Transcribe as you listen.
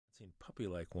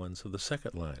puppy-like ones of the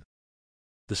second line.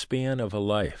 The span of a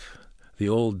life. The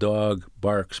old dog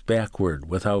barks backward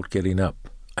without getting up.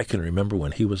 I can remember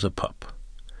when he was a pup.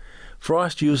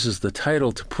 Frost uses the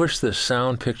title to push this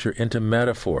sound picture into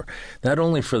metaphor, not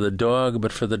only for the dog,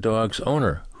 but for the dog's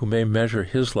owner, who may measure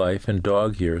his life in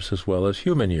dog years as well as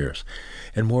human years,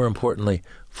 and more importantly,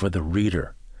 for the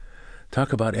reader.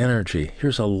 Talk about energy.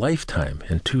 Here's a lifetime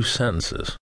in 2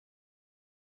 sentences.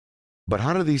 But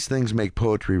how do these things make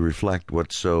poetry reflect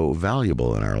what's so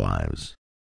valuable in our lives?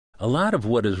 A lot of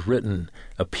what is written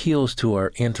appeals to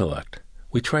our intellect.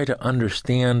 We try to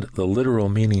understand the literal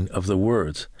meaning of the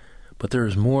words, but there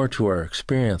is more to our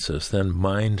experiences than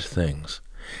mind things.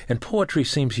 And poetry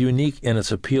seems unique in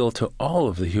its appeal to all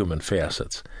of the human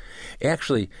facets.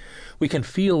 Actually, we can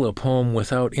feel a poem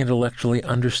without intellectually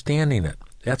understanding it.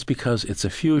 That's because it's a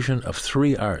fusion of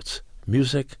 3 arts: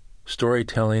 music,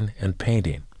 storytelling, and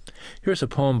painting. Here's a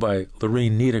poem by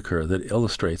Lorene Niedeker that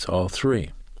illustrates all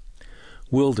 3.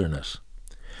 Wilderness.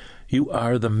 You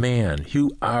are the man,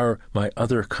 you are my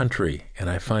other country, and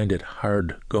I find it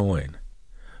hard going.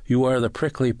 You are the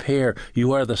prickly pear,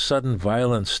 you are the sudden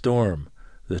violent storm,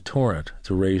 the torrent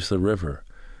to raise the river,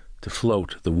 to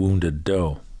float the wounded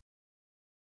doe.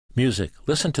 Music.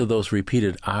 Listen to those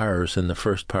repeated R's in the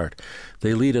first part.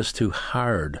 They lead us to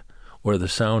hard, or the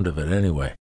sound of it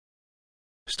anyway.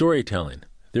 Storytelling.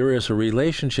 There is a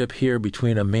relationship here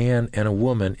between a man and a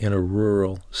woman in a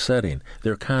rural setting,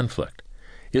 their conflict.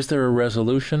 Is there a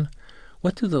resolution?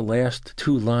 What do the last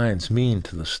 2 lines mean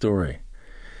to the story?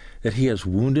 That he has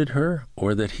wounded her,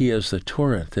 or that he is the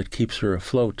torrent that keeps her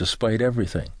afloat despite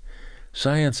everything?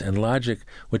 Science and logic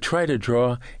would try to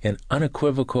draw an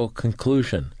unequivocal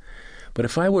conclusion. But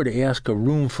if I were to ask a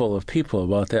room full of people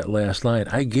about that last line,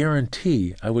 I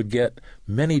guarantee I would get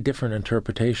many different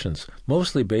interpretations,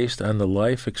 mostly based on the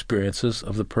life experiences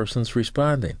of the persons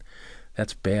responding.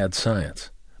 That's bad science,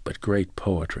 but great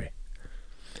poetry.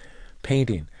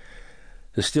 Painting.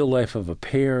 The still life of a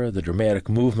pear, the dramatic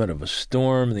movement of a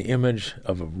storm, the image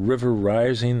of a river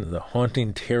rising, the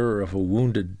haunting terror of a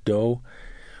wounded doe.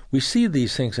 We see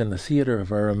these things in the theater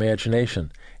of our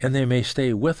imagination, and they may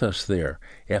stay with us there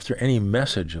after any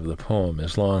message of the poem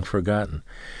is long forgotten.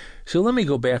 So let me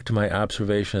go back to my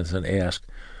observations and ask,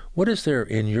 what is there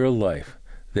in your life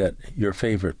that your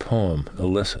favorite poem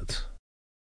elicits?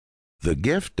 The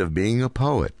gift of being a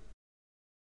poet.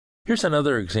 Here's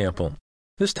another example,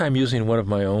 this time using one of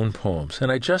my own poems, and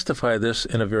I justify this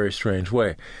in a very strange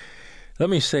way. Let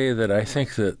me say that I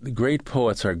think that great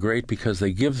poets are great because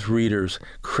they give readers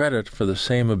credit for the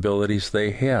same abilities they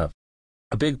have.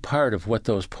 A big part of what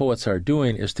those poets are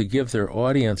doing is to give their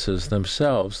audiences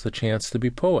themselves the chance to be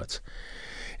poets.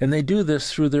 And they do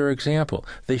this through their example.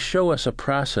 They show us a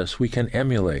process we can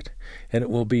emulate, and it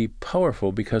will be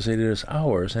powerful because it is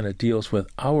ours and it deals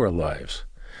with our lives.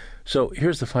 So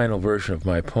here's the final version of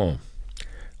my poem.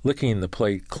 Licking the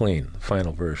Plate Clean, the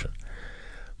final version.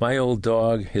 My old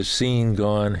dog, his seeing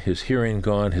gone, his hearing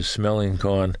gone, his smelling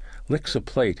gone, licks a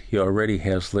plate he already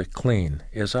has licked clean,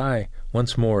 as I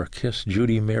once more kiss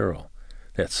Judy Merrill,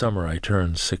 that summer I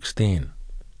turned 16.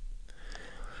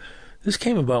 This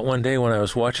came about one day when I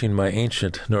was watching my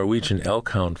ancient Norwegian elk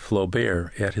hound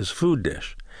Flaubert at his food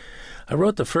dish. I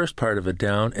wrote the first part of it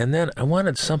down, and then I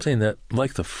wanted something that,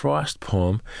 like the Frost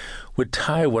poem, would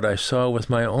tie what I saw with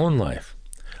my own life.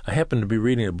 I happened to be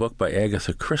reading a book by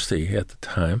Agatha Christie at the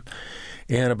time,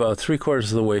 and about 3/4 of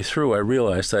the way through I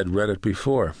realized I'd read it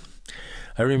before.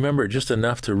 I remember just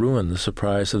enough to ruin the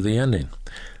surprise of the ending.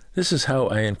 This is how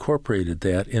I incorporated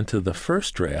that into the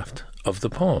first draft of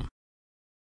the poem.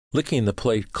 Licking the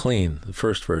Plate Clean, the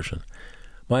first version.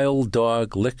 My old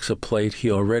dog licks a plate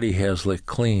he already has licked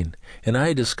clean, and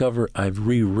I discover I've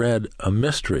reread a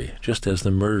mystery just as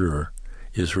the murderer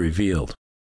is revealed.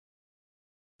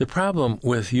 The problem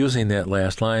with using that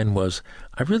last line was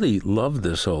I really loved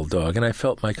this old dog, and I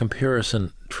felt my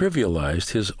comparison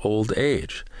trivialized his old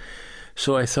age.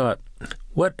 So I thought,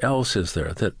 what else is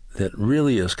there that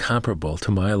really is comparable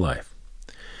to my life?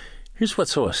 Here's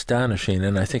what's so astonishing,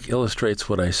 and I think illustrates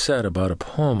what I said about a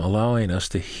poem allowing us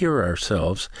to hear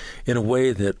ourselves in a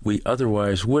way that we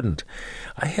otherwise wouldn't.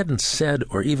 I hadn't said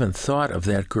or even thought of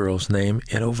that girl's name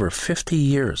in over 50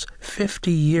 years.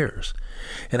 50 years.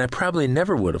 And I probably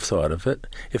never would have thought of it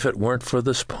if it weren't for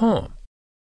this poem.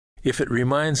 If it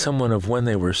reminds someone of when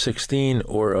they were 16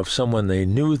 or of someone they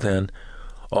knew then,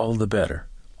 all the better.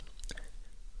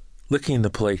 Licking the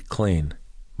Plate Clean.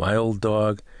 My old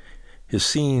dog, his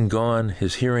seeing gone,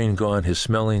 his hearing gone, his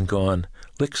smelling gone,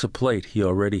 licks a plate he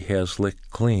already has licked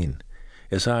clean,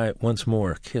 as I once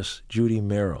more kiss Judy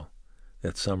Merrill,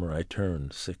 that summer I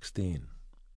turned 16.